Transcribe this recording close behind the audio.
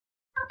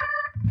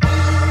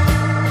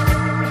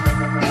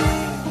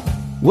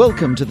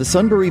Welcome to the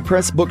Sunbury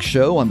Press Book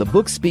Show on the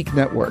Bookspeak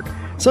Network.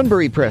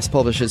 Sunbury Press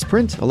publishes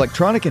print,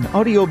 electronic, and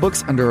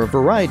audiobooks under a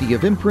variety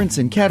of imprints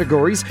and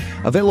categories,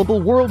 available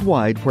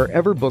worldwide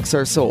wherever books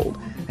are sold.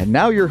 And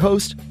now your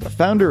host, the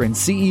founder and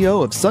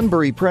CEO of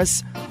Sunbury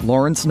Press,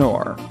 Lawrence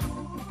Knorr.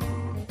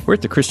 We're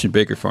at the Christian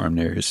Baker Farm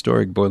near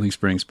historic Boiling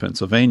Springs,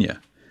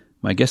 Pennsylvania.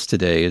 My guest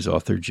today is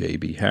author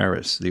J.B.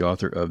 Harris, the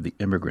author of The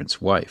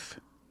Immigrant's Wife.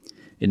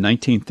 In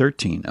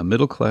 1913, a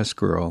middle-class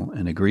girl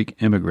and a Greek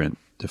immigrant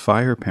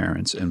defy her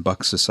parents and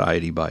buck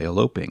society by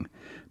eloping,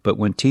 but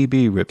when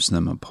TB rips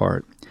them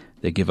apart,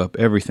 they give up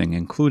everything,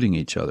 including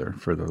each other,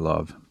 for their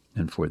love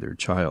and for their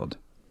child.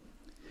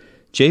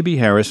 J.B.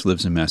 Harris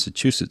lives in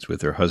Massachusetts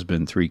with her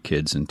husband, 3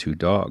 kids, and 2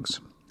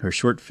 dogs. Her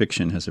short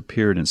fiction has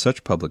appeared in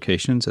such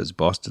publications as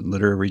Boston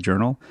Literary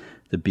Journal,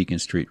 the Beacon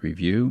Street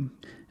Review,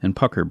 and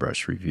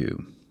Puckerbrush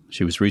Review.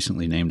 She was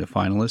recently named a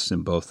finalist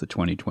in both the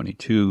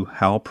 2022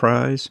 Hal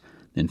Prize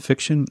in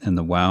Fiction and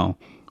the WOW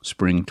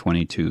Spring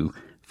 22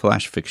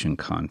 Flash Fiction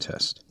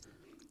Contest.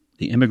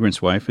 The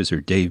Immigrant's Wife is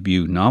her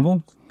debut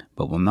novel,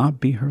 but will not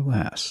be her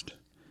last.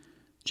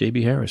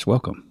 J.B. Harris,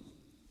 welcome.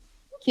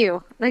 Thank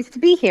you. Nice to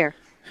be here.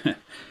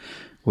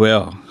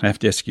 Well, I have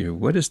to ask you,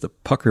 what is the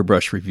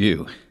Puckerbrush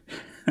Review?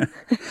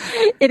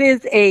 It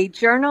is a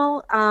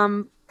journal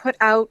put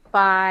out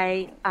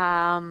by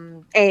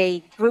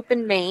a group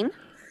in Maine.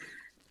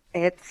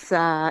 It's,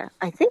 I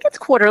think it's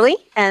quarterly,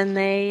 and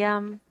they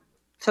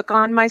took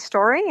on my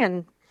story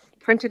and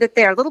printed it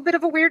there. A little bit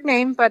of a weird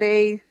name, but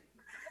a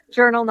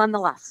journal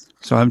nonetheless.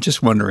 So I'm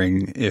just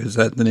wondering, is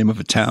that the name of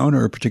a town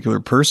or a particular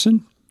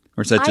person?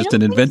 Or is that just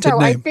an invented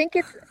name?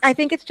 I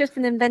think it's just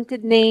an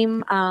invented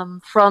name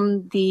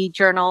from the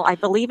journal. I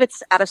believe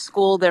it's at a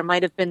school. There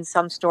might have been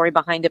some story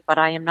behind it, but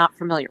I am not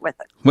familiar with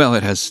it. Well,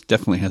 it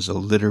definitely has a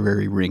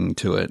literary ring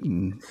to it.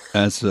 And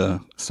as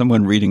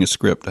someone reading a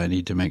script, I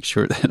need to make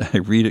sure that I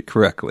read it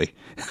correctly.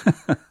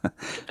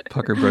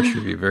 Puckerbrush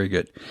Review, very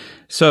good.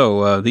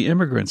 So, The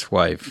Immigrant's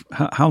Wife,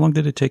 how long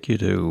did it take you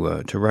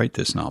to write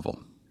this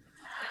novel?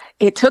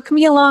 It took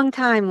me a long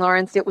time,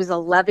 Lawrence. It was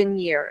 11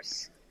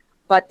 years.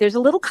 But there's a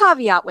little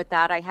caveat with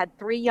that. I had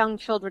 3 young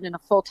children and a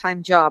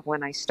full-time job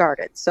when I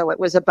started. So it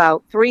was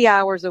about 3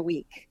 hours a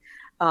week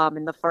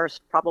in the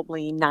first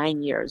probably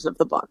 9 years of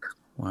the book.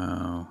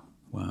 Wow.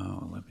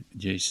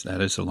 Geez,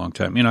 that is a long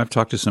time. I've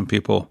talked to some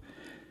people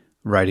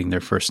writing their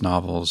first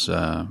novels.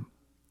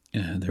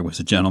 There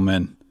was a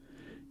gentleman,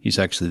 he's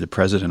actually the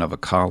president of a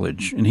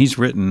college, and he's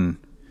written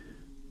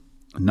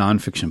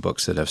nonfiction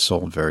books that have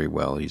sold very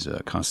well. He's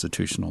a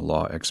constitutional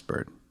law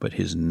expert. But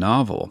his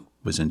novel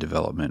was in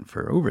development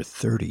for over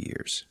 30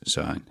 years.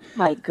 So,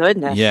 my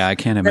goodness. Yeah, I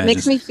can't imagine. That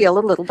makes me feel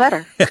a little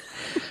better.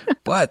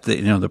 But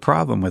the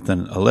problem with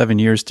 11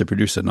 years to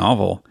produce a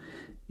novel,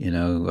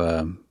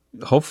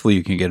 hopefully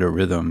you can get a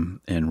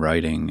rhythm in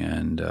writing,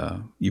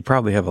 and you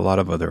probably have a lot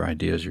of other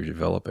ideas you're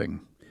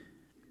developing,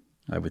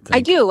 I would think. I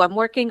do. I'm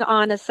working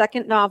on a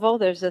second novel.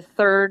 There's a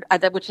third,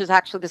 which is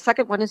actually the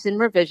second one is in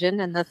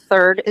revision, and the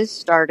third is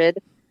started.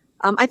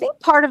 I think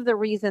part of the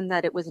reason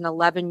that it was an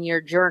 11-year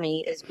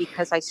journey is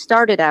because I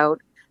started out,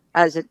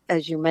 as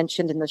you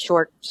mentioned, in the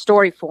short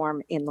story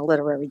form in the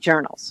literary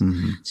journals.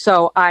 Mm-hmm.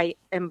 So I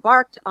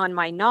embarked on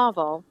my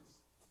novel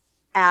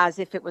as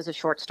if it was a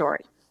short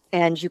story.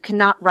 And you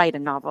cannot write a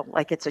novel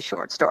like it's a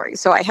short story.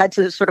 So I had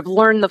to sort of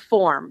learn the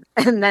form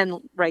and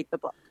then write the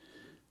book.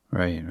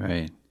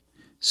 Right.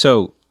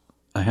 So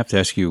I have to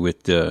ask you,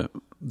 with the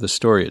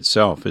story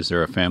itself, is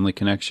there a family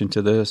connection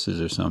to this? Is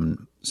there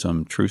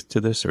some truth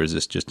to this, or is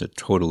this just a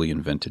totally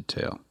invented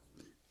tale?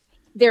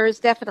 There is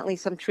definitely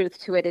some truth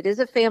to it. It is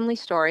a family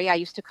story. I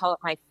used to call it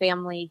my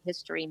family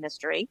history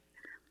mystery.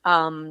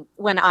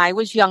 When I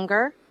was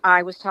younger,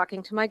 I was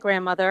talking to my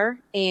grandmother,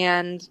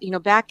 and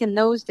back in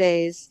those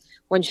days,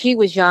 when she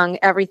was young,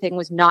 everything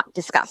was not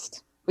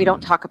discussed. We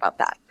don't talk about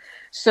that.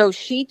 So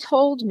she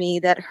told me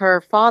that her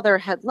father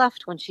had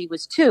left when she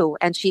was 2,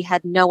 and she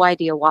had no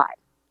idea why.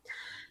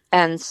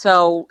 And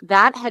so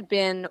that had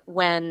been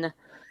when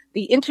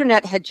the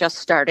internet had just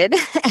started,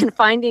 and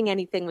finding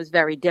anything was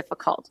very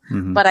difficult.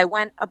 Mm-hmm. But I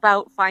went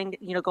about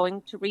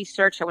going to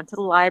research. I went to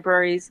the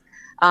libraries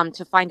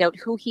to find out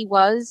who he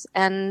was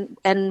and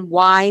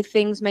why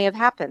things may have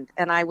happened.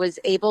 And I was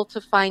able to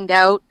find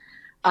out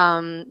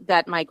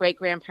that my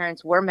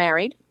great-grandparents were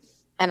married.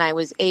 And I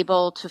was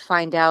able to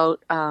find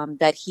out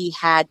that he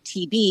had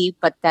TB,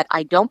 but that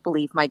I don't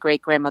believe my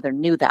great-grandmother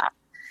knew that.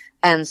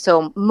 And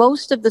so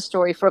most of the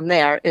story from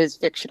there is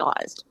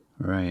fictionalized.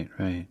 Right.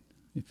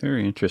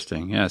 Very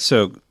interesting. Yeah.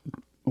 So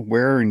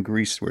where in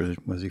Greece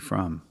was he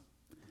from?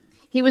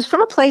 He was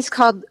from a place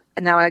called,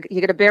 now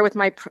you're going to bear with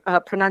my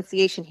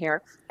pronunciation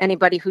here,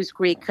 anybody who's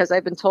Greek, because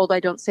I've been told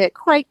I don't say it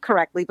quite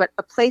correctly, but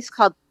a place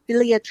called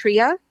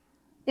Tria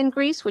in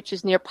Greece, which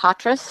is near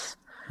Patras.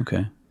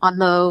 Okay. On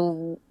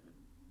the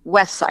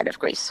west side of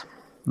Greece.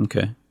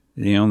 Okay.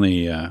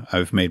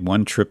 I've made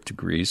one trip to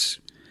Greece.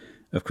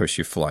 Of course,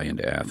 you fly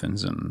into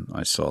Athens, and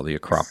I saw the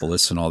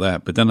Acropolis and all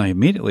that. But then I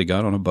immediately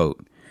got on a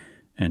boat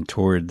and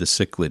toured the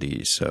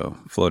Cyclades, so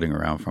floating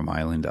around from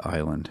island to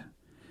island.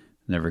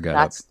 Never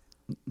got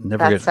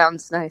That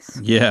sounds nice.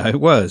 Yeah, it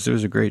was. It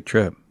was a great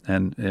trip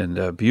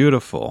and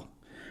beautiful.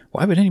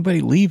 Why would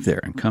anybody leave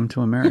there and come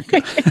to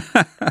America?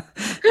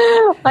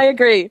 I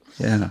agree.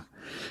 Yeah.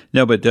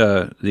 No, but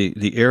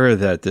the era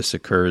that this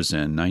occurs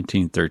in,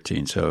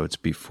 1913, so it's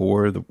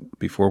before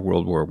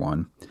World War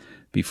I,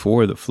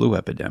 before the flu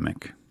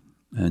epidemic.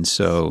 And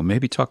so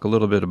maybe talk a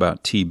little bit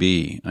about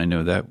TB. I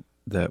know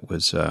that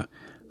was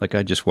like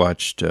I just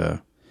watched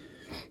a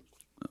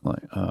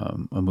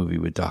movie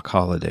with Doc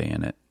Holliday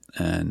in it,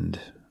 and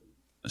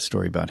a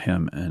story about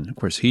him. And of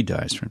course, he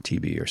dies from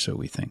TB, or so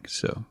we think.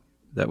 So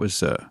that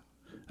was a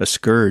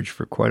scourge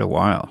for quite a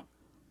while.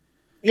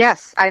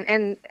 Yes,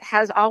 and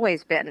has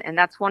always been. And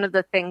that's one of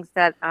the things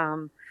that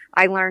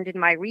I learned in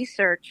my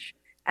research,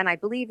 and I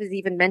believe is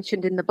even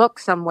mentioned in the book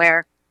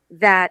somewhere,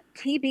 that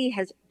TB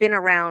has been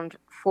around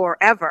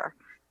forever.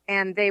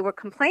 And they were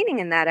complaining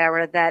in that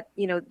era that,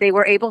 they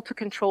were able to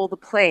control the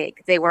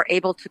plague. They were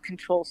able to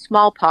control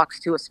smallpox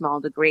to a small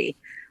degree.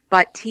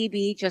 But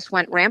TB just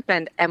went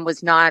rampant and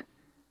was not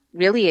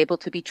really able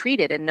to be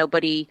treated, and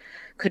nobody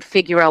could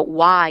figure out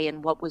why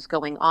and what was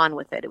going on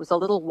with it. It was a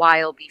little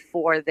while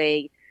before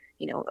they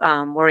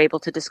were able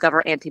to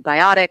discover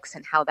antibiotics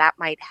and how that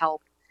might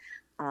help.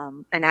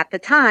 And at the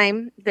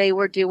time, they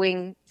were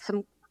doing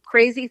some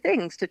crazy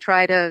things to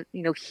try to,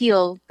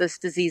 heal this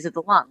disease of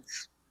the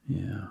lungs.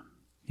 Yeah.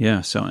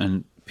 Yeah. So,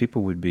 and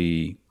people would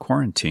be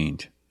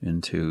quarantined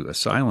into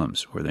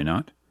asylums, were they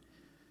not?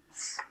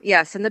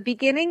 Yes. In the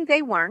beginning,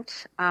 they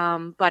weren't.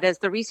 But as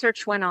the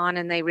research went on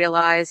and they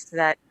realized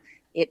that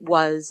it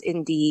was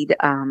indeed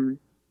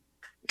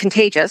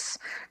contagious,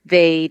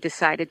 they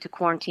decided to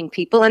quarantine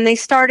people, and they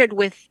started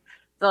with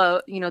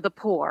the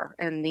poor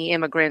and the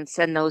immigrants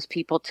and those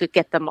people to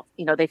get them,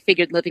 they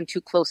figured living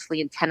too closely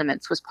in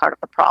tenements was part of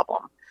the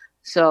problem.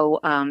 So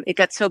it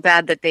got so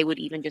bad that they would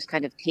even just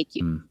kind of take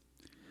you.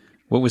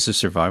 What was the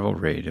survival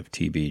rate of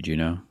TB? Do you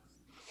know?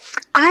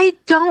 I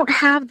don't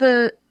have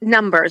the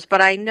numbers,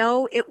 but I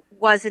know it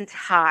wasn't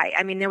high.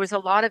 I mean, there was a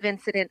lot of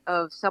incident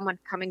of someone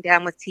coming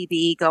down with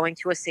TB, going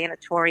to a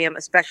sanatorium,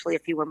 especially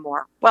if you were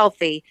more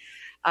wealthy,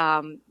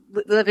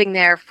 living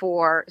there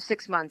for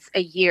 6 months,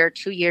 a year,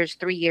 2 years,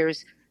 3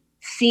 years,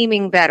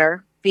 seeming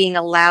better, being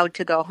allowed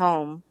to go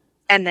home,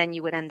 and then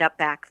you would end up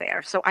back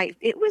there. So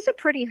it was a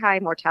pretty high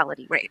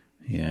mortality rate.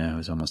 Yeah, it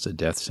was almost a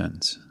death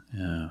sentence.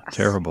 Yeah, yes.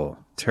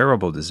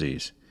 Terrible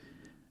disease.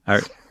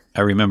 I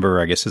remember,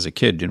 I guess as a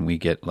kid, didn't we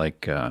get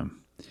like the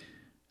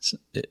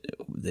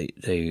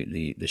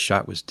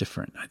shot was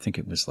different. I think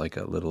it was like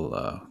a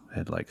little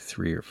had like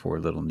 3 or 4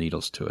 little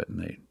needles to it,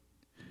 and they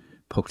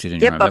poked it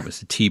in your arm. That was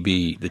the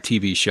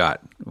TB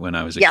shot when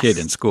I was a kid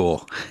in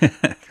school.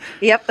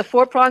 Yep, the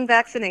 4-prong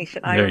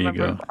vaccination. I there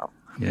remember you go. Well.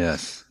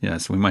 Yes,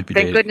 we might be.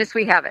 Thank goodness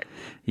we have it.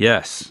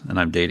 Yes, and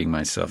I'm dating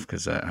myself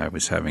because I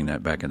was having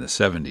that back in the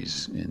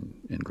 70s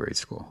in grade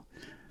school.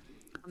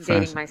 I'm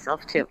dating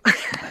myself too.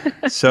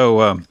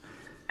 So,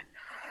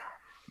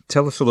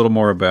 tell us a little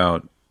more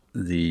about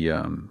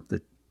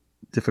the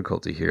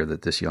difficulty here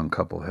that this young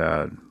couple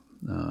had.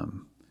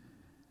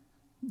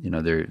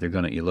 They're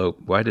going to elope.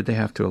 Why did they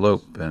have to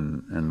elope?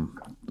 And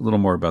a little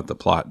more about the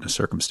plot and the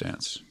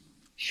circumstance.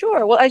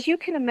 Sure. Well, as you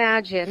can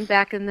imagine,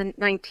 back in the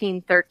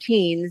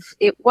 1913s,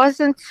 it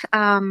wasn't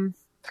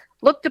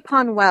looked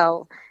upon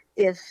well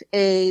if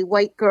a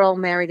white girl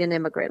married an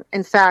immigrant.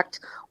 In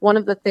fact, one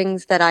of the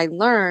things that I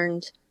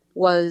learned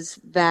was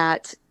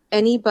that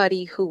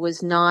anybody who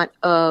was not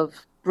of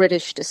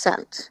British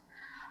descent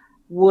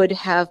would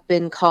have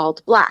been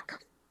called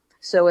black.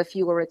 So if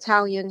you were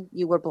Italian,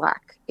 you were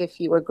black. If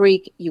you were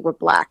Greek, you were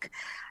black.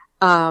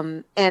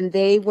 And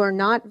they were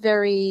not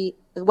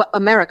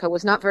America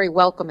was not very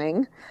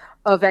welcoming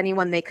of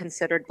anyone they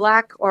considered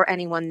black or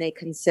anyone they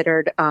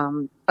considered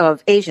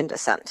of Asian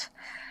descent.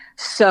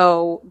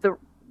 So the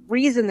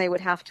reason they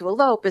would have to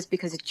elope is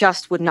because it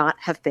just would not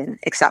have been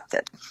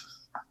accepted.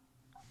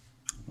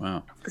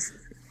 Wow.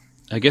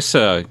 I guess,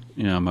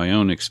 my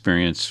own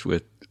experience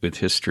with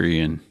history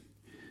and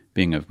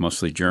being of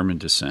mostly German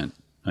descent,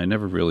 I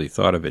never really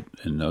thought of it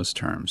in those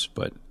terms.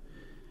 But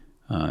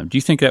do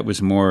you think that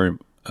was more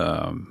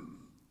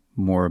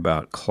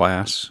about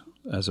class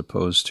as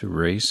opposed to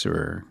race,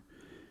 or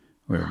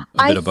a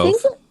bit of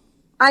both?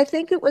 I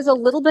think it was a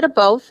little bit of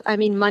both. I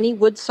mean, money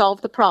would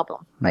solve the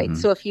problem, right? Mm-hmm.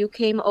 So if you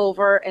came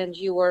over and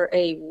you were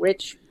a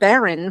rich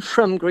baron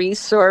from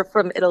Greece or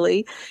from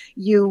Italy,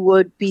 you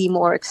would be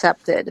more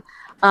accepted.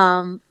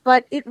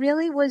 But it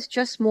really was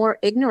just more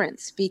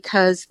ignorance,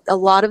 because a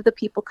lot of the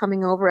people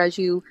coming over, as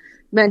you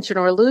mentioned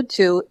or allude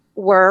to,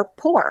 were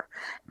poor,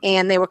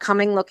 and they were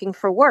coming looking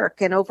for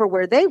work. And over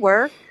where they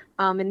were,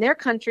 in their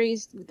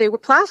countries, they were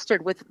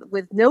plastered with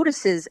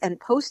notices and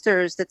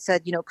posters that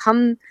said,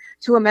 come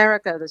to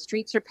America. The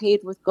streets are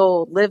paved with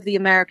gold. Live the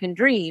American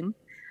dream.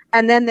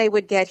 And then they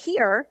would get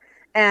here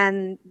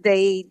and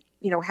they,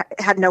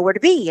 had nowhere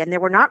to be. And there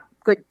were not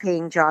good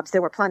paying jobs.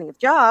 There were plenty of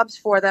jobs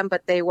for them,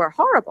 but they were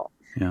horrible.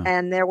 Yeah.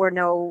 And there were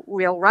no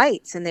real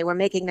rights. And they were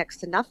making next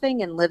to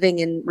nothing and living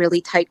in really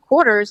tight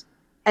quarters.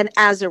 And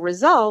as a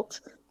result,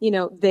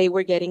 they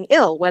were getting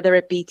ill, whether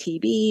it be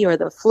TB or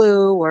the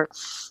flu or,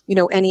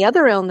 any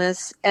other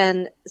illness.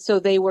 And so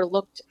they were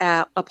looked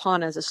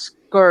upon as a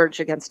scourge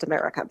against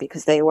America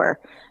because they were,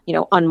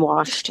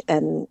 unwashed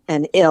and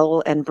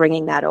ill and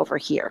bringing that over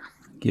here.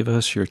 Give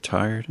us your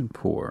tired and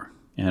poor.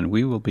 And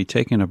we will be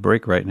taking a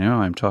break right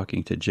now. I'm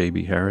talking to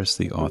J.B. Harris,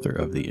 the author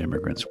of The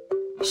Immigrants.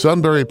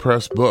 Sunbury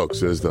Press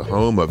Books is the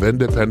home of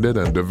independent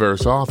and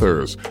diverse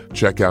authors.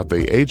 Check out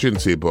the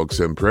Agency Books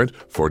imprint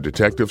for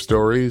detective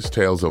stories,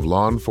 tales of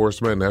law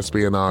enforcement,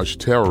 espionage,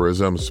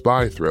 terrorism,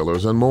 spy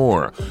thrillers, and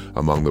more.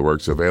 Among the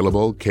works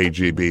available,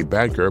 KGB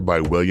Banker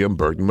by William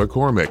Burton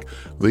McCormick,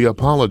 The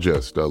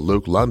Apologist, a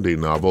Luke Lundy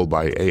novel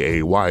by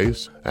A.A.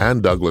 Weiss,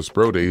 and Douglas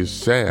Brody's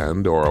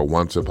Sand, or A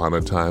Once Upon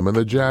a Time in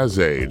the Jazz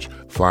Age.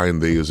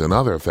 Find these and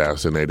other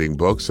fascinating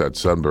books at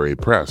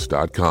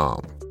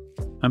sunburypress.com.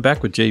 I'm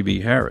back with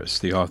J.B. Harris,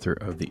 the author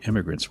of The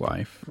Immigrant's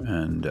Wife,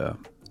 and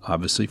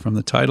obviously from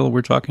the title,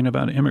 we're talking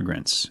about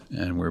immigrants,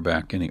 and we're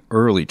back in the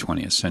early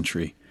 20th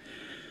century.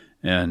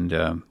 And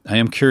I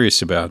am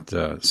curious about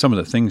some of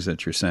the things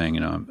that you're saying.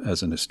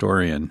 As an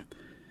historian,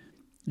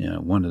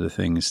 one of the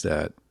things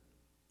that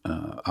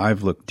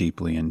I've looked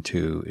deeply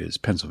into is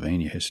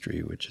Pennsylvania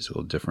history, which is a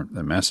little different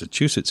than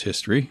Massachusetts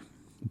history,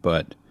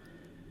 but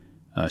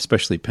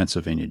especially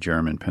Pennsylvania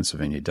German,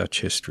 Pennsylvania Dutch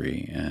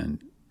history,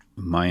 and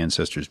my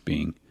ancestors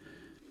being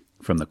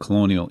from the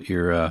colonial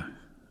era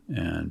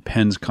and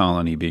Penn's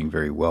colony being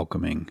very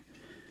welcoming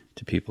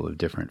to people of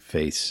different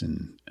faiths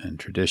and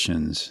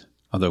traditions,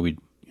 although we,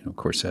 of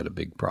course, had a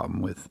big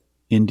problem with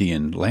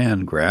Indian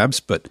land grabs,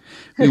 but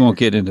we won't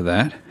get into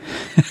that.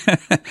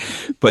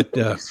 But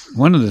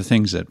one of the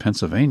things that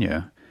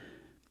Pennsylvania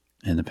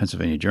and the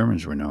Pennsylvania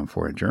Germans were known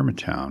for in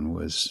Germantown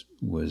was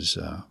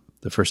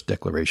the first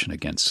declaration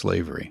against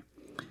slavery.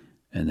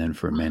 And then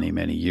for many,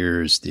 many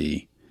years,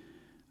 the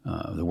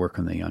work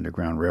on the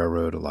Underground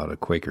Railroad, a lot of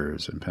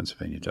Quakers and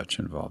Pennsylvania Dutch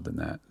involved in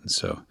that. And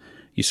so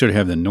you sort of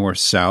have the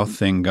North-South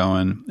thing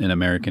going in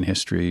American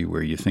history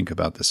where you think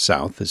about the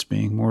South as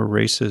being more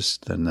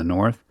racist than the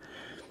North.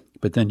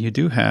 But then you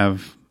do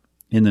have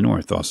in the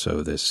North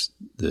also this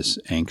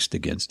angst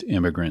against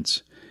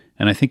immigrants.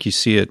 And I think you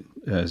see it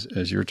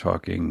as you're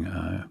talking,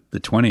 the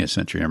 20th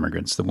century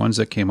immigrants, the ones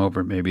that came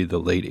over maybe the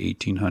late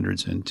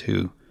 1800s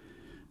into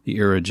the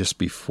era just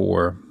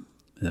before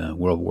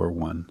World War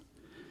I.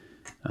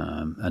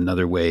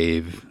 Another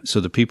wave. So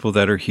the people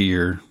that are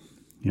here,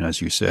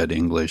 as you said,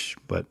 English,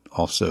 but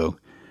also,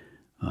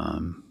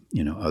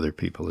 other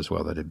people as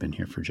well that have been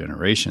here for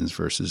generations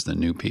versus the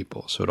new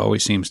people. So it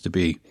always seems to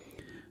be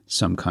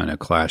some kind of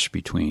clash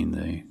between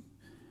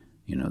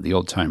the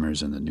old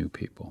timers and the new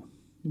people.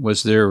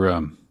 Was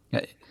there,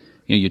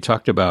 you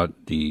talked about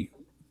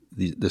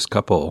this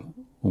couple,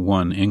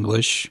 one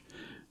English,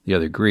 the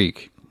other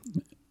Greek.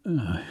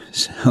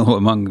 So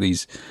among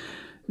these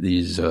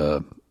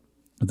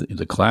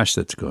the clash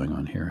that's going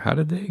on here, how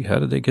did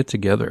they get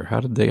together? How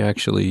did they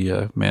actually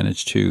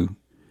manage to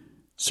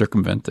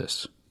circumvent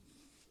this?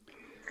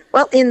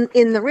 Well,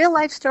 in the real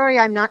life story,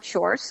 I'm not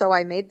sure, so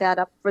I made that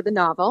up for the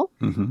novel.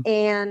 Mm-hmm.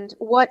 And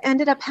what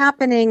ended up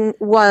happening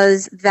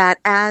was that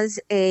as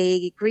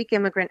a Greek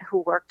immigrant who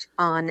worked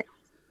on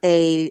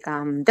a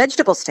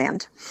vegetable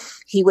stand,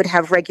 he would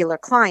have regular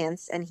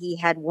clients, and he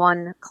had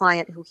one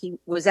client who he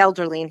was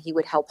elderly, and he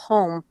would help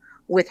home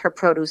with her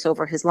produce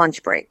over his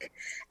lunch break.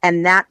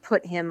 And that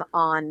put him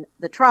on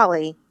the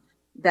trolley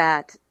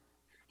that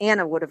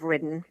Anna would have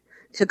ridden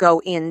to go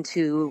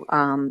into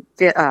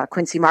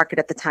Quincy Market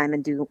at the time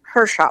and do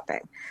her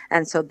shopping.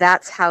 And so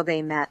that's how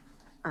they met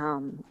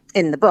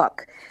in the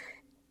book.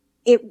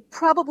 It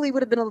probably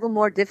would have been a little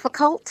more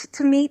difficult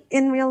to meet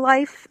in real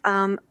life,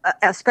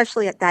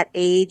 especially at that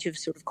age of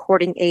sort of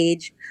courting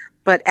age.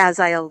 But as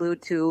I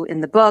allude to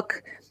in the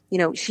book,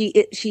 she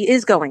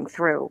is going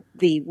through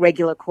the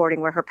regular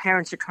courting where her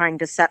parents are trying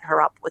to set her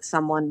up with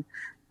someone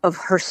of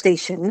her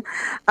station.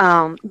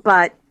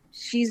 But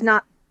she's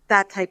not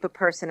that type of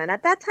person. And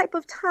at that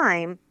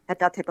time,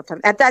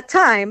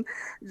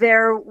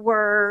 there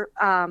were,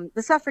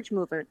 the suffrage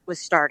movement was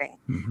starting.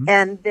 Mm-hmm.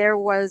 And there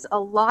was a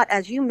lot,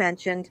 as you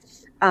mentioned,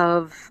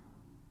 of,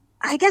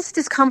 I guess,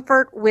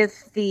 discomfort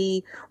with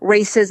the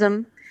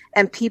racism,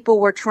 and people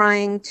were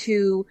trying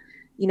to,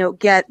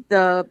 get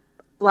the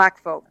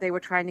Black vote. They were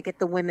trying to get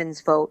the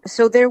women's vote.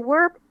 So there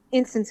were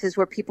instances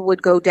where people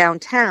would go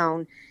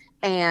downtown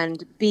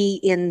and be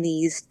in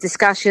these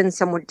discussions.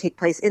 Some would take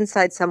place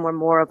inside, some were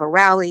more of a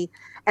rally,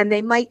 and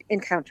they might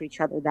encounter each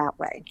other that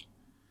way.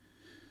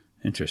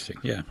 Interesting.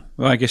 Yeah.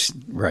 Well, I guess,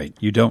 right.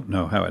 You don't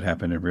know how it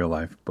happened in real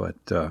life, but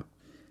the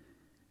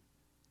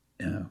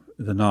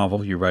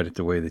novel, you write it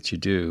the way that you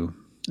do.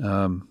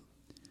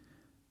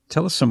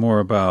 Tell us some more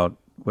about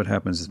what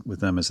happens with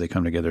them as they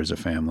come together as a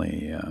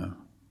family.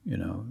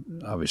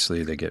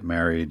 Obviously they get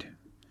married,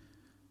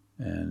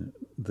 and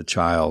the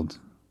child,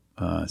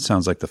 it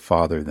sounds like the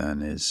father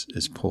then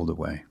is pulled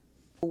away.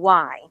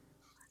 Why?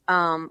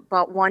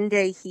 But one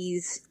day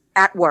he's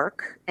at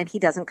work and he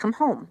doesn't come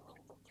home.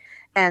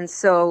 And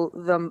so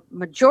the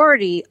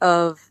majority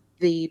of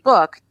the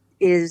book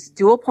is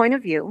dual point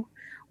of view,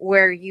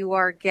 where you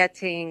are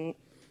getting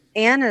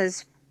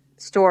Anna's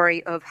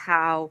story of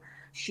how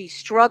she's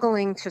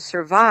struggling to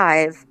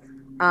survive,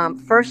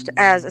 first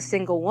as a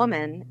single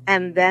woman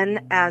and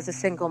then as a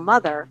single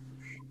mother.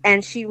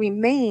 And she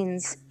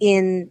remains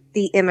in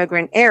the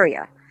immigrant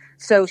area.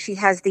 So she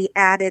has the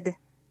added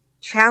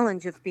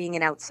challenge of being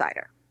an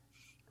outsider.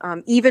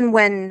 Even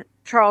when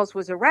Charles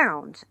was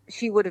around,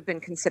 she would have been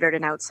considered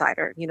an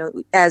outsider. You know,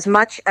 as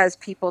much as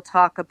people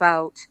talk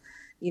about,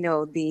 you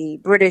know, the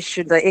British,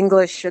 the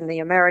English, and the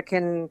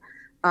American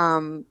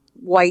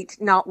white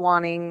not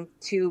wanting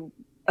to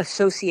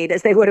associate,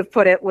 as they would have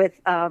put it, with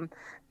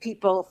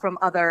people from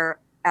other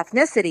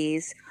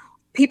ethnicities,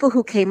 people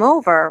who came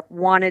over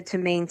wanted to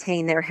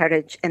maintain their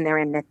heritage and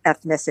their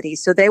ethnicity.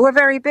 So they were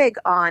very big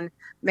on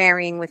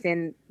marrying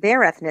within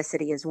their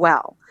ethnicity as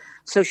well.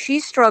 So she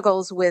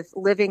struggles with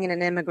living in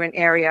an immigrant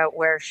area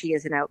where she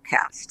is an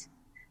outcast.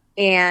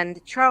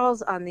 And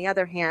Charles, on the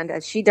other hand,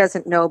 as she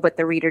doesn't know, but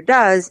the reader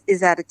does,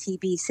 is at a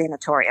TB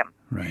sanatorium.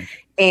 Right.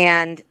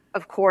 And,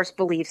 of course,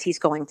 believes he's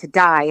going to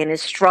die and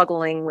is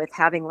struggling with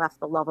having left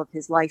the love of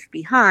his life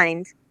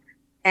behind.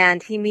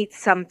 And he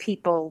meets some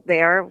people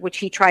there, which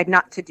he tried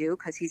not to do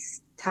because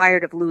he's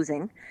tired of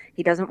losing.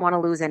 He doesn't want to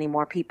lose any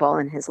more people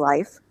in his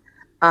life.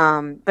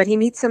 But he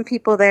meets some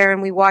people there,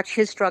 and we watch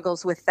his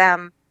struggles with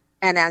them,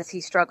 and as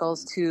he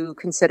struggles to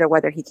consider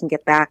whether he can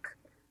get back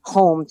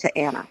home to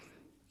Anna.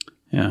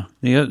 Yeah.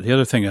 The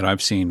other thing that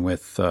I've seen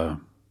with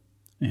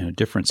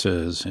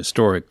differences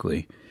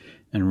historically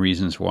and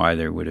reasons why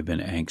there would have been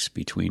angst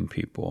between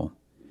people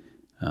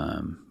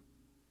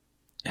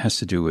has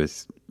to do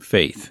with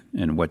faith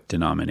and what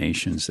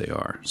denominations they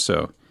are.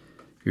 So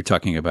you're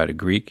talking about a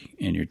Greek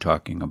and you're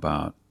talking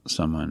about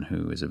someone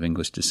who is of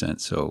English descent,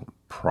 so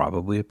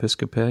probably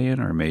Episcopalian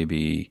or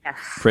maybe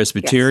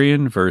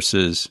Presbyterian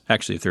versus,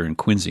 actually, if they're in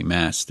Quincy,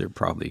 Mass, they're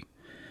probably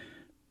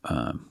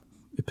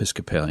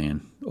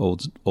Episcopalian,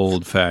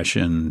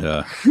 old-fashioned,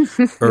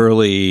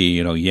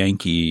 early,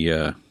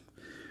 Yankee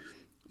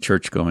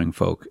church-going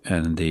folk,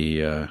 and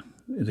the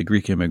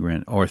Greek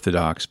immigrant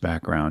Orthodox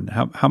background.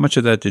 How much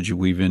of that did you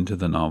weave into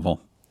the novel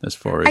as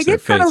far as I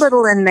did put a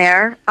little in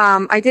there.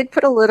 I did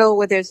put a little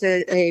where there's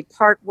a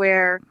part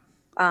where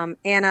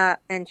Anna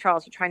and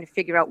Charles are trying to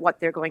figure out what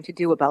they're going to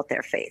do about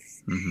their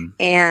faith. Mm-hmm.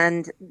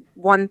 And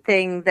one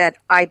thing that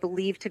I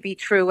believe to be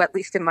true, at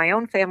least in my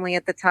own family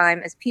at the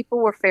time, is people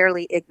were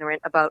fairly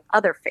ignorant about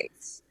other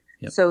faiths.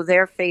 Yep. So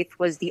their faith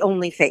was the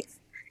only faith.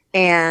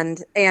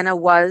 And Anna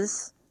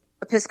was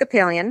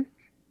Episcopalian,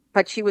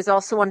 but she was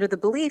also under the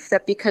belief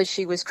that because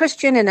she was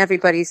Christian and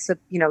everybody's,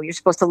 you're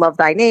supposed to love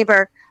thy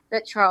neighbor,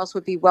 that Charles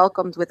would be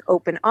welcomed with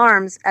open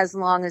arms as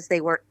long as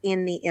they were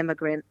in the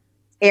immigrant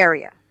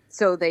area.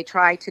 So they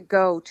try to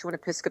go to an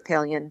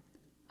Episcopalian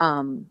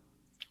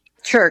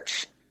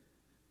church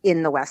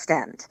in the West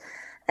End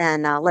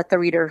and let the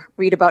reader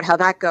read about how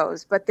that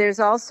goes. But there's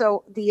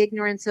also the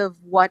ignorance of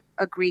what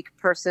a Greek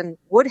person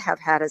would have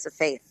had as a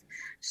faith.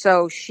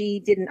 So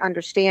she didn't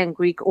understand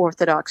Greek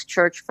Orthodox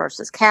Church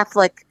versus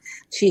Catholic.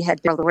 She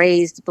had been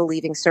raised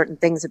believing certain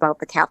things about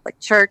the Catholic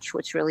Church,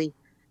 which really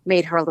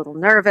made her a little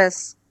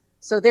nervous.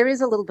 So there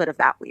is a little bit of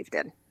that weaved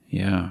in.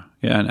 Yeah,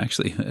 and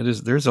actually,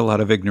 there's a lot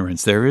of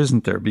ignorance there,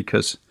 isn't there?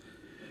 Because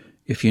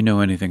if you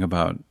know anything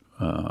about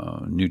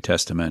New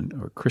Testament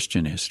or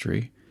Christian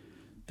history,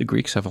 the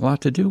Greeks have a lot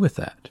to do with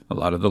that. A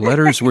lot of the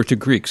letters were to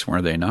Greeks,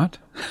 weren't they not?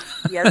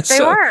 Yes, they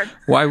were.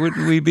 Why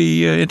wouldn't we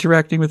be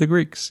interacting with the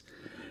Greeks?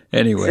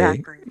 Anyway,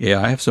 exactly.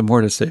 Yeah, I have some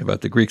more to say about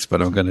the Greeks, but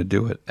I'm going to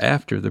do it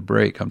after the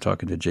break. I'm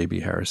talking to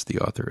J.B. Harris, the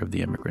author of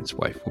The Immigrant's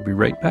Wife. We'll be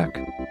right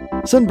back.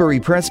 Sunbury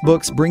Press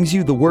Books brings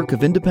you the work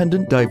of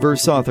independent,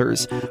 diverse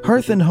authors.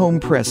 Hearth and Home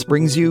Press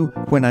brings you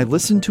When I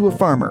Listened to a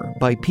Farmer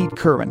by Pete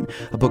Curran,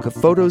 a book of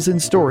photos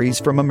and stories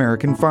from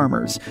American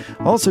farmers.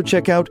 Also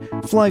check out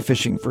Fly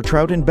Fishing for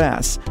Trout and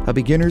Bass, a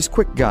beginner's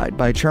quick guide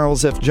by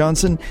Charles F.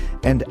 Johnson,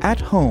 and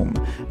At Home,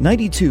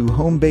 92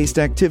 home-based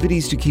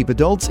activities to keep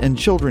adults and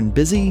children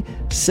busy,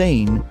 sane,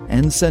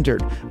 and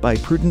centered by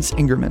Prudence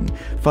Ingerman.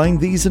 Find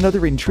these and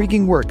other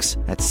intriguing works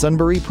at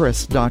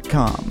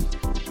sunburypress.com.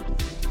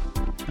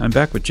 I'm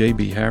back with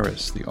J.B.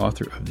 Harris, the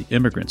author of The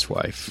Immigrant's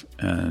Wife,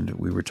 and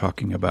we were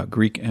talking about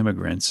Greek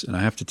immigrants. And I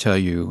have to tell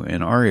you,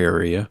 in our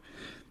area,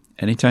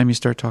 anytime you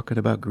start talking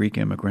about Greek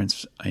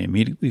immigrants, I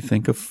immediately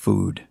think of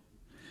food,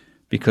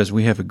 because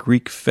we have a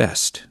Greek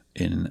fest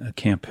in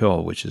Camp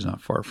Hill, which is not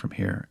far from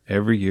here.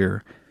 Every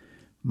year,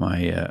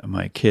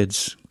 my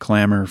kids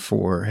clamor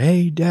for,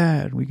 "Hey,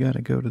 Dad, we got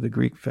to go to the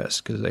Greek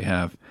fest," because they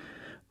have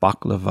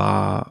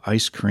baklava,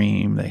 ice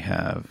cream, they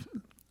have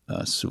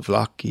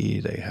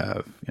souvlaki, they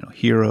have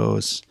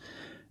heroes,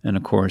 and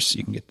of course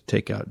you can get to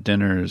take out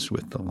dinners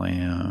with the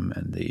lamb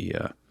and the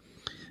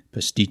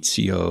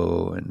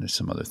pasticcio and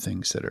some other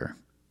things that are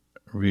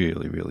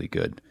really, really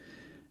good.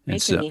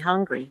 Making me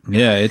hungry.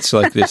 Yeah, it's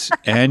like this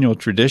annual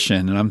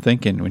tradition, and I'm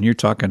thinking when you're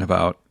talking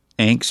about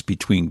angst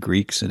between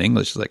Greeks and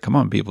English, it's like, come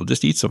on, people,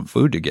 just eat some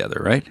food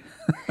together, right?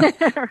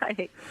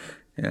 Right.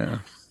 Yeah.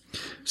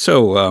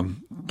 So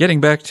getting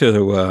back to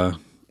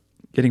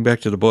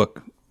the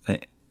book.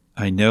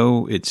 I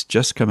know it's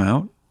just come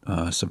out.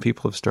 Some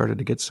people have started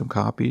to get some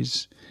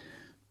copies.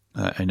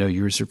 I know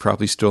yours are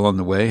probably still on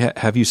the way.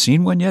 Have you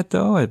seen one yet,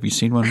 though? Have you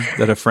seen one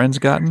that a friend's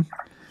gotten?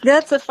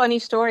 That's a funny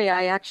story.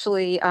 I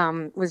actually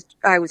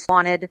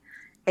wanted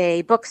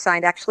a book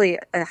signed, actually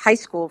a high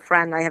school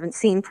friend I haven't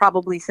seen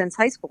probably since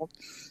high school.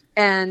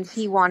 And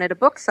he wanted a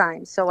book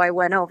signed. So I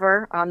went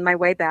over on my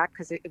way back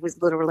because it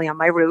was literally on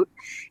my route.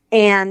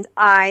 And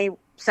I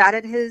sat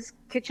at his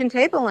kitchen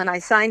table and I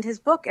signed his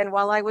book. And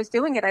while I was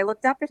doing it, I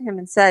looked up at him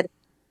and said,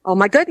 "Oh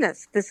my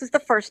goodness, this is the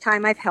first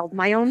time I've held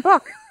my own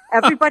book.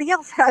 Everybody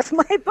else has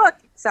my book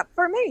except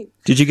for me."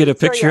 Did you get a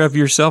picture of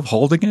yourself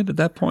holding it at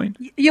that point?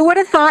 You would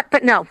have thought,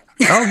 but no.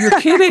 Oh, you're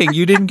kidding.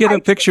 You didn't get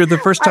a picture the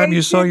first time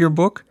you saw your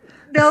book?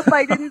 Nope,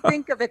 I didn't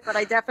think of it, but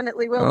I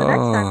definitely will the next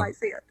time I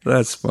see it.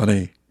 That's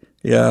funny.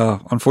 Yeah,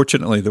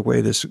 unfortunately, the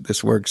way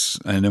this works,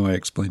 I know I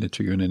explained it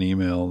to you in an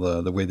email,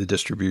 the way the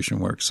distribution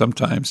works.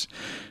 Sometimes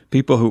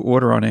people who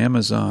order on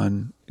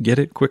Amazon get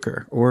it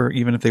quicker, or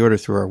even if they order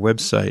through our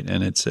website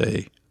and it's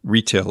a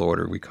retail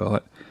order, we call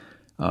it,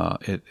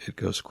 it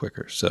goes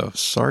quicker. So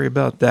sorry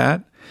about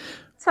that.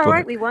 It's all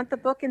right. We want the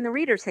book in the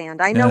reader's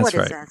hand. I know what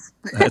it says.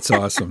 That's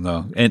awesome,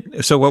 though.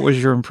 And so what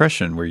was your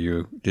impression?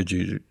 Did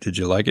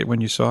you like it when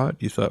you saw it?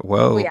 You thought,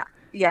 whoa. Oh, yeah.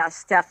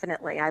 Yes,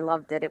 definitely. I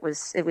loved it. It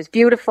was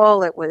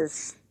beautiful. It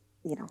was,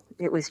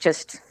 it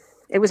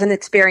was an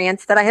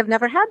experience that I have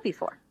never had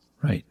before.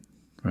 Right.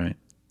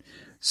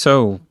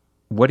 So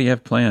what do you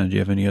have planned? Do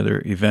you have any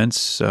other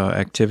events,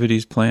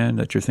 activities planned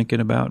that you're thinking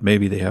about?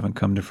 Maybe they haven't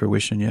come to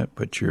fruition yet,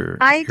 but you're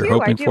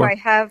hoping for? I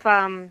have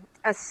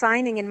a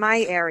signing in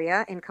my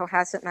area in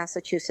Cohasset,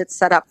 Massachusetts,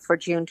 set up for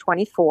June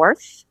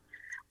 24th.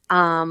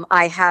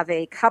 I have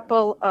a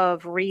couple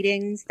of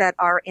readings that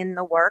are in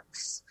the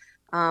works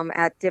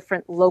at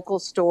different local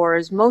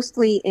stores,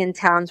 mostly in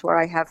towns where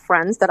I have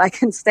friends that I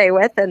can stay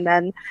with and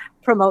then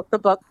promote the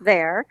book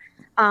there.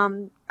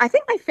 I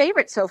think my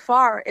favorite so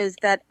far is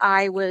that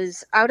I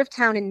was out of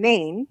town in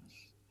Maine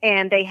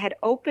and they had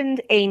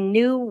opened a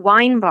new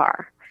wine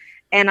bar.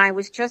 And I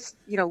was just,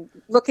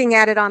 looking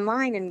at it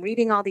online and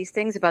reading all these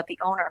things about the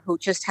owner who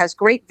just has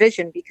great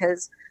vision,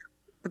 because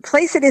the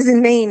place it is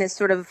in Maine is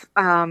sort of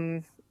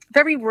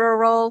very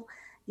rural.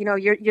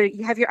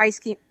 You have your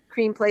ice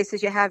cream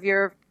places, you have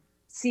your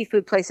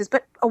seafood places,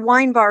 but a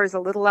wine bar is a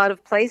little out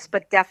of place,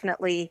 but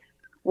definitely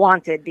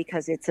wanted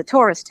because it's a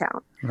tourist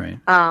town. Right.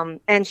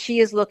 And she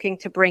is looking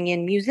to bring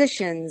in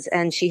musicians,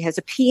 and she has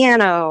a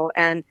piano,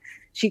 and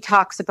she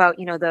talks about,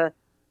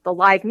 the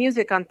live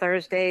music on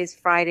Thursdays,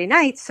 Friday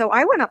nights. So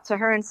I went up to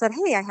her and said,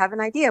 "Hey, I have an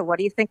idea. What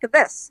do you think of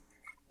this?"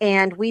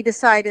 And we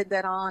decided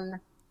that on,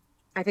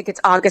 I think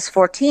it's August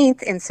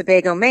 14th in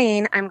Sebago,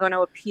 Maine, I'm going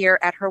to appear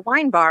at her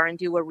wine bar and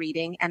do a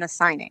reading and a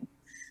signing.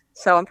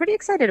 So I'm pretty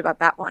excited about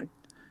that one.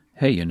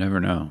 Hey, you never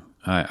know.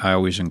 I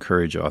always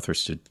encourage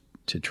authors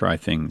to try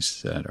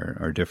things that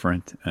are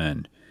different.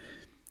 And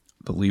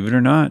believe it or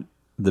not,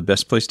 the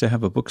best place to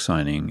have a book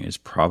signing is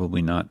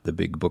probably not the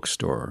big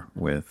bookstore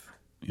with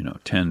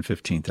 10,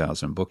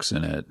 15,000 books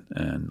in it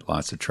and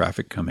lots of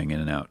traffic coming in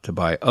and out to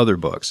buy other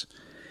books.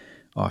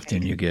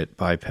 Often you get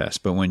bypassed.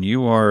 But when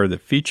you are the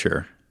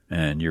feature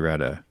and you're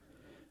at a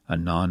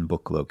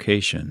non-book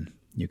location,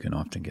 you can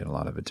often get a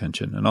lot of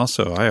attention. And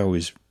also, I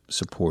always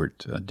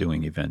support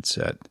doing events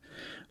at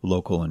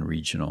local and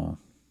regional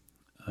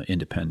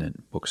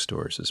independent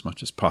bookstores as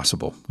much as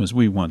possible, because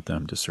we want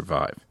them to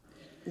survive.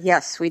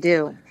 Yes, we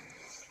do.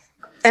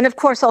 And of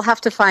course, I'll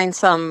have to find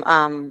some,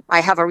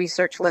 I have a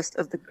research list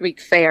of the Greek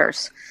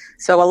fairs.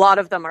 So a lot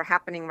of them are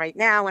happening right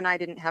now, and I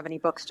didn't have any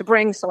books to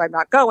bring, so I'm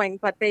not going.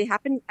 But they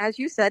happen, as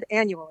you said,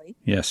 annually.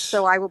 Yes.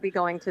 So I will be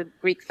going to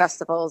Greek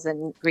festivals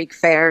and Greek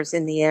fairs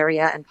in the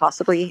area and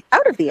possibly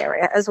out of the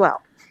area as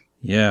well.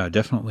 Yeah,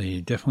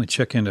 definitely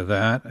check into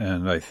that.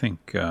 And I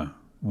think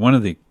one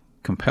of the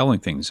compelling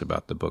things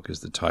about the book is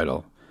the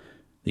title,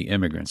 The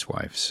Immigrant's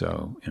Wife.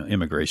 So,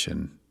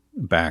 immigration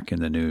back in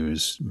the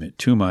news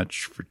too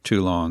much for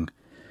too long.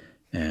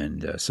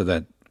 And so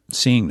that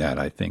seeing that,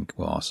 I think,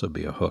 will also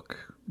be a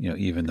hook,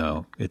 even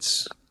though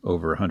it's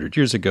over 100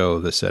 years ago,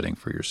 the setting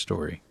for your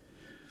story.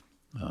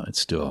 It's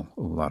still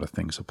a lot of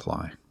things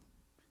apply.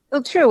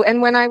 Well, true.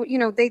 And when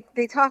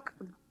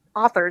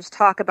authors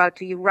talk about,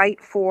 do you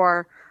write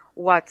for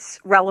what's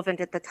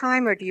relevant at the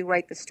time, or do you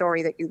write the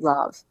story that you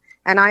love?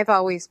 And I've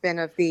always been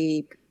of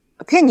the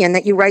opinion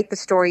that you write the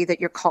story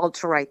that you're called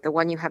to write, the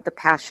one you have the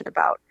passion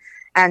about.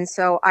 And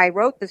so I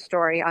wrote the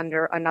story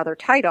under another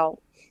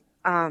title.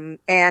 And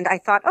I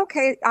thought,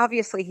 okay,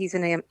 obviously he's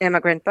an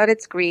immigrant, but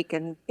it's Greek,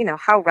 and,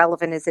 how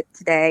relevant is it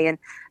today? And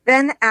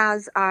then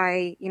as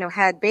I,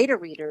 had beta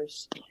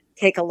readers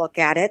take a look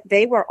at it,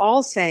 they were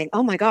all saying,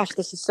 oh my gosh,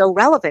 this is so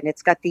relevant.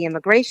 It's got the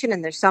immigration,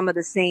 and there's some of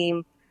the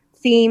same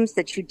themes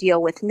that you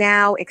deal with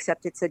now,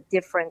 except it's a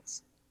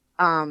different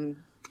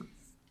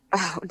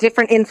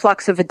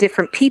influx of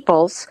different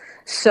peoples.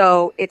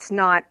 So it's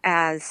not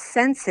as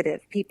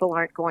sensitive. People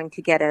aren't going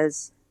to get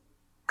as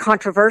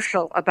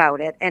controversial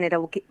about it, and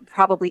it'll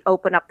probably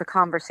open up the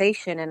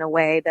conversation in a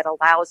way that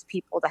allows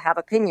people to have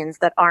opinions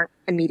that aren't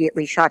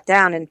immediately shot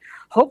down. And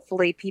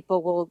hopefully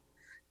people will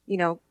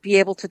be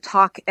able to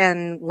talk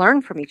and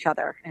learn from each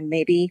other. And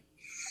maybe,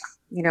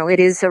 it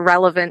is a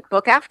relevant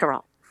book after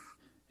all.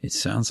 It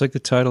sounds like the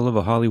title of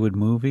a Hollywood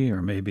movie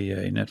or maybe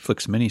a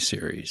Netflix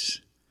miniseries.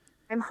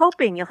 I'm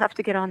hoping you'll have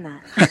to get on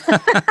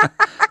that.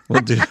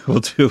 We'll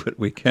do what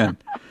we can.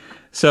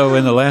 So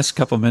in the last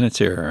couple minutes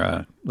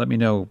here, let me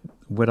know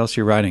what else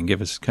you're writing.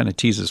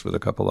 Tease us with a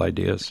couple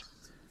ideas.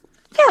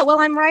 Yeah, well,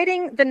 I'm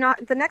writing,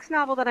 the next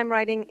novel that I'm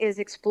writing is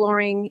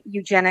exploring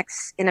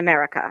eugenics in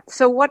America.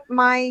 So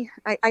I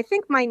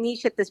think my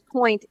niche at this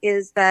point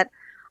is that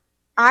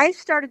I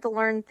started to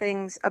learn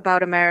things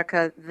about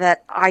America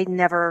that I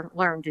never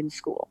learned in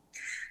school.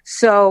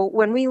 So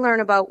when we learn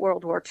about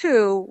World War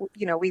II,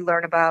 we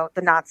learn about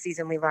the Nazis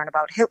and we learn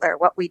about Hitler.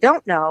 What we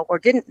don't know, or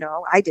didn't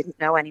know, I didn't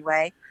know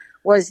anyway,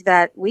 was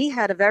that we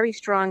had a very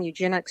strong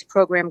eugenics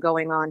program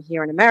going on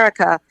here in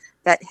America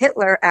that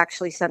Hitler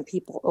actually sent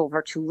people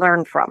over to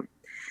learn from.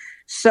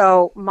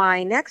 So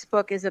my next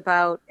book is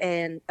about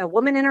a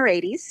woman in her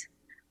 80s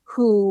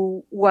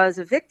who was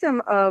a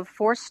victim of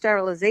forced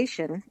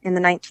sterilization in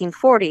the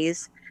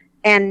 1940s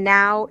and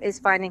now is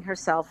finding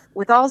herself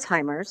with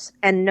Alzheimer's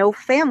and no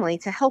family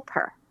to help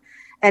her.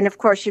 And of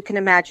course, you can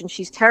imagine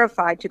she's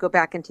terrified to go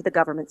back into the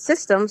government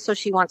system, so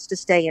she wants to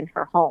stay in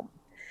her home.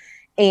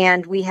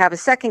 And we have a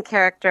second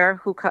character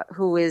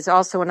who is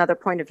also another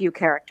point of view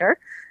character,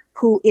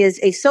 who is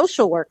a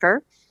social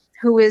worker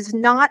who is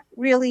not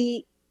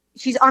really,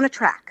 she's on a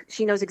track.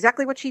 She knows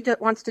exactly what she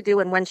wants to do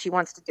and when she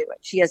wants to do it.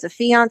 She has a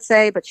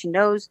fiance, but she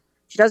knows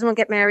she doesn't want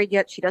to get married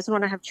yet. She doesn't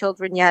want to have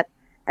children yet.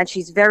 And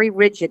she's very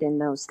rigid in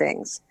those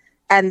things.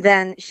 And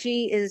then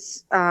she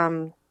is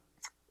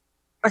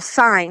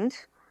assigned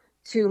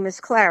to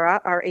Miss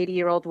Clara, our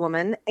 80-year-old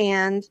woman,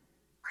 and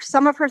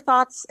some of her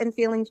thoughts and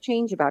feelings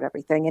change about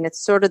everything. And it's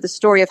sort of the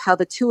story of how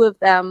the two of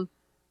them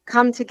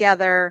come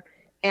together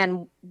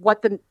and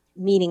what the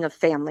meaning of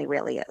family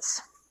really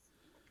is.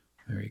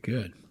 Very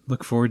good.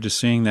 Look forward to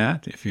seeing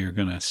that if you're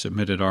going to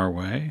submit it our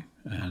way.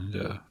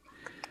 And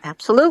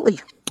absolutely.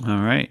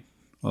 All right.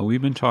 Well,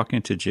 we've been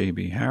talking to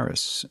J.B.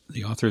 Harris,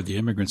 the author of The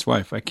Immigrant's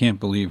Wife. I can't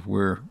believe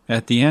we're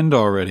at the end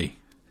already.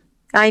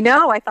 I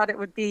know. I thought it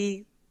would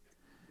be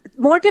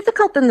more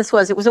difficult than this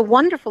was. It was a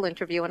wonderful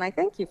interview, and I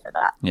thank you for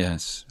that.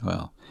 Yes.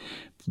 Well,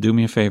 do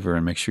me a favor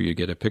and make sure you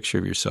get a picture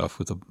of yourself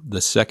with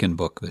the second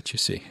book that you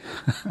see.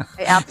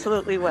 I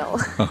absolutely will.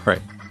 All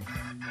right.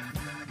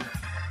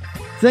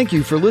 Thank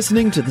you for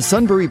listening to the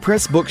Sunbury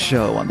Press Book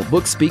Show on the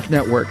Bookspeak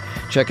Network.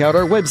 Check out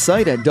our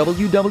website at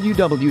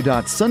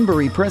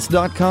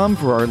www.sunburypress.com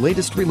for our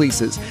latest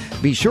releases.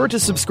 Be sure to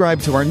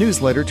subscribe to our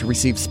newsletter to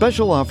receive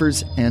special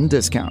offers and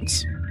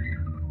discounts.